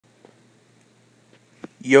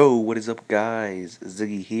Yo, what is up guys?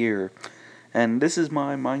 Ziggy here, and this is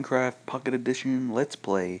my Minecraft Pocket Edition Let's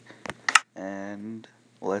Play, and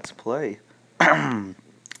let's play. I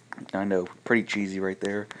know, pretty cheesy right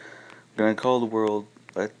there. I'm gonna call the world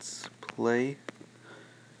Let's Play.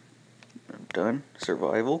 Done.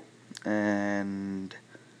 Survival, and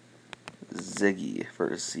Ziggy for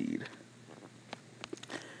a seed.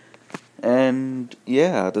 And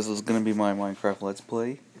yeah, this is gonna be my Minecraft Let's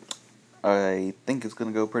Play. I think it's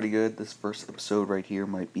gonna go pretty good. This first episode right here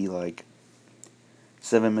might be like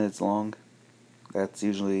 7 minutes long. That's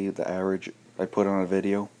usually the average I put on a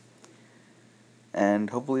video.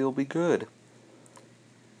 And hopefully it'll be good.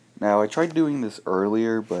 Now, I tried doing this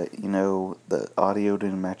earlier, but the audio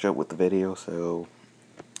didn't match up with the video, so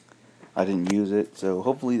I didn't use it. So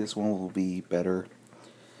hopefully this one will be better.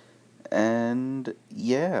 And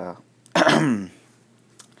yeah.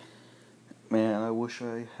 Man, I wish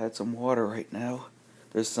I had some water right now.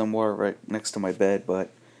 There's some water right next to my bed,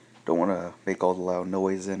 but don't want to make all the loud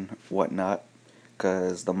noise and whatnot,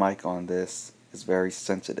 because the mic on this is very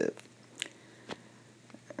sensitive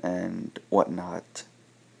and whatnot.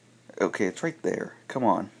 Okay, it's right there. Come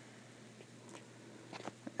on.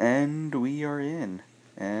 And we are in.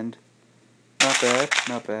 And not bad,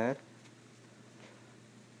 not bad.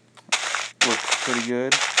 Looks pretty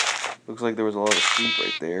good. Looks like there was a lot of sheep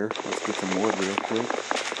right there. Let's get some wood real quick,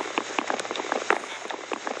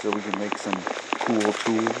 so we can make some cool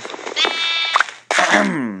tools.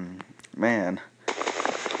 Man,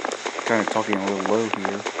 kind of talking a little low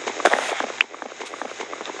here.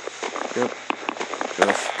 Yep,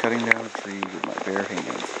 just cutting down a tree with my bare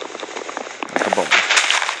hands. Like a bubble.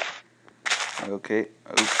 Okay,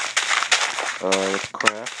 oops. Let's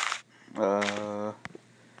craft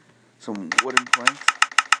some wooden planks.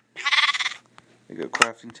 Make a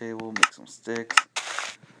crafting table, make some sticks.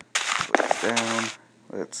 Put this down.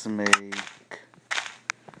 Let's make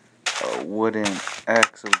a wooden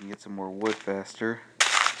axe so we can get some more wood faster.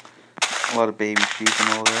 A lot of baby sheep and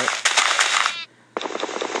all that.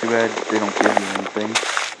 Too bad they don't give you anything.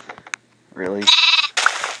 Really?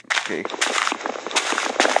 Okay.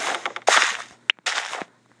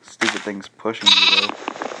 Stupid thing's pushing me though.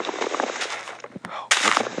 Oh,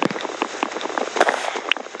 what the heck?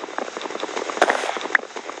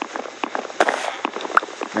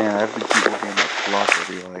 Man, I have to keep looking at my clock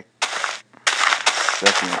every like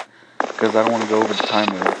second, because I don't want to go over the time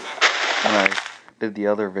limit. When I did the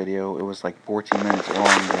other video, it was like 14 minutes long,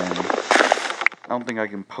 and I don't think I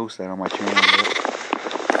can post that on my channel yet.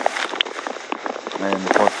 And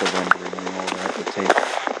plus the rendering and all that would take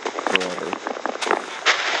forever.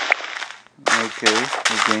 Okay,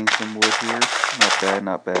 we're getting some wood here. Not bad,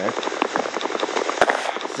 not bad.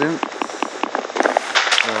 Since,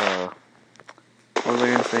 what was I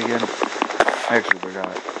gonna say again? I actually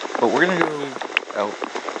forgot. But we're gonna go out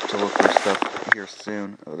to look for stuff here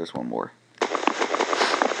soon. Oh, there's one more.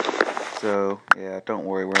 So, yeah, don't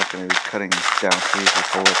worry, we're not gonna be cutting down trees this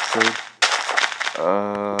whole episode.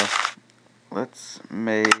 Let's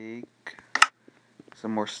make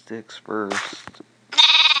some more sticks first.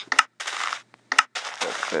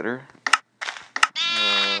 That's better.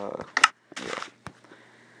 Yeah.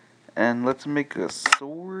 And let's make a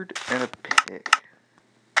sword and a pick.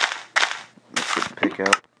 Let's get the pick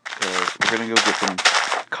out. We're gonna go get some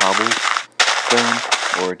cobblestone,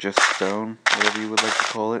 or just stone, whatever you would like to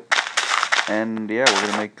call it. And yeah, we're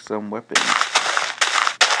gonna make some weapons.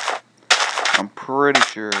 I'm pretty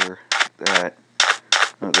sure that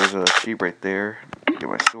there's a sheep right there. Get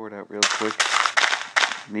my sword out real quick.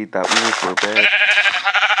 Need that wool for a bed.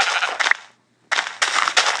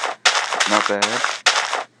 Not bad.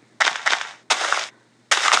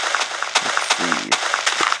 Let's see.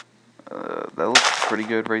 That looks pretty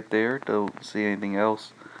good right there. Don't see anything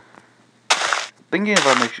else. Thinking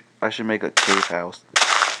if I should make a cave house.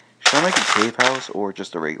 Should I make a cave house or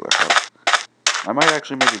just a regular house? I might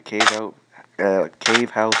actually make a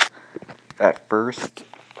cave house at first,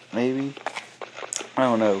 maybe. I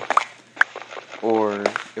don't know. Or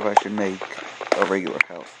if I should make a regular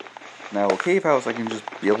house. Now, a cave house I can just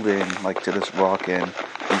build in like to this rock and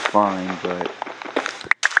be fine, but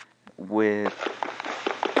with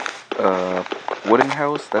a wooden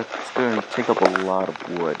house, that's gonna take up a lot of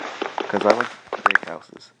wood. Because I like big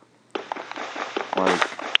houses. Like,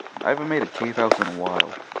 I haven't made a cave house in a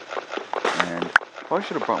while, and probably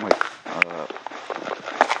should have brought my,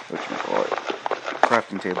 whatchamacallit,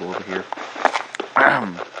 crafting table over here.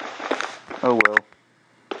 Oh well.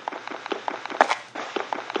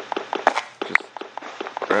 Just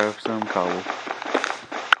grab some cobble.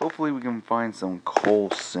 Hopefully we can find some coal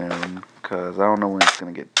soon, because I don't know when it's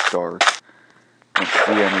going to get dark. Don't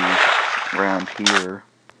see any around here.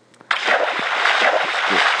 Let's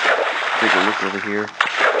just take a look over here.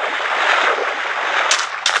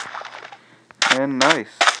 And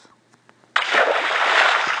nice.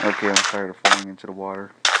 Okay, I'm tired of falling into the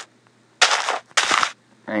water.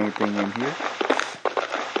 Anything in here?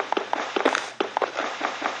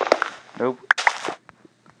 Nope.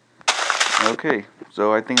 Okay,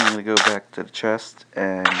 so I think I'm going to go back to the chest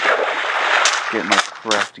and get my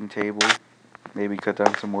crafting table. Maybe cut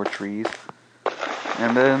down some more trees.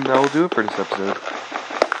 And then that'll do it for this episode.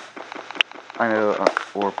 I know,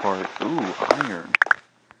 ore part. Ooh, iron.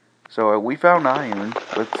 So we found iron.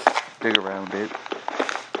 Let's dig around it.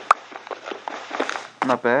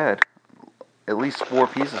 Not bad. At least 4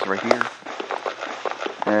 pieces right here.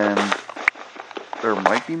 And there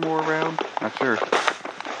might be more around. Not sure.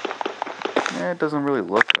 It doesn't really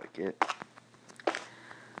look like it.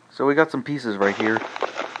 So we got some pieces right here.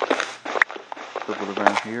 Flip it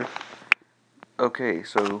around here. Okay,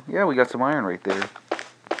 so yeah, we got some iron right there.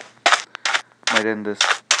 Might end this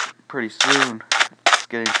pretty soon. It's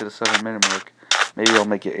getting to the 7-minute mark. Maybe I'll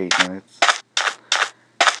make it 8 minutes.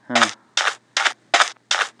 Huh.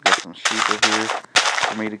 Got some sheep over here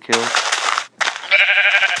for me to kill.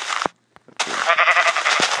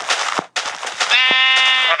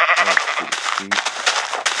 Okay.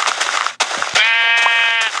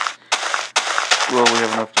 Well, we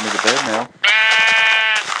have enough to make a bed now.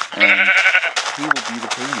 And he will be the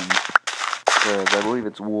painting. Because I believe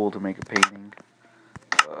it's wool to make a painting.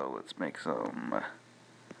 Let's make some...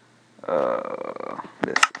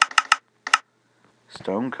 this.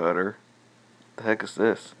 Stone cutter. The heck is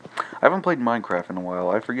this? I haven't played Minecraft in a while.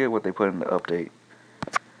 I forget what they put in the update.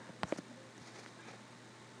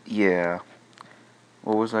 Yeah.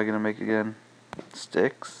 What was I gonna make again?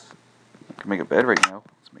 Sticks? I can make a bed right now.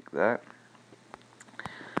 Let's make that.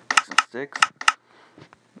 Make some sticks.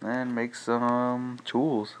 And make some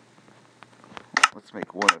tools. Let's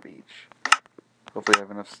make one of each. Hopefully I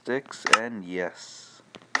have enough sticks, and yes.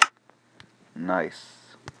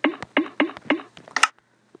 Nice.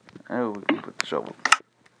 Oh, we can put the shovel.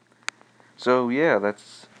 So yeah,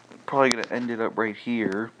 that's probably gonna end it up right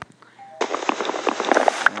here.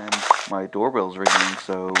 And my doorbell's ringing,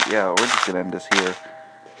 so yeah, we're just gonna end this here.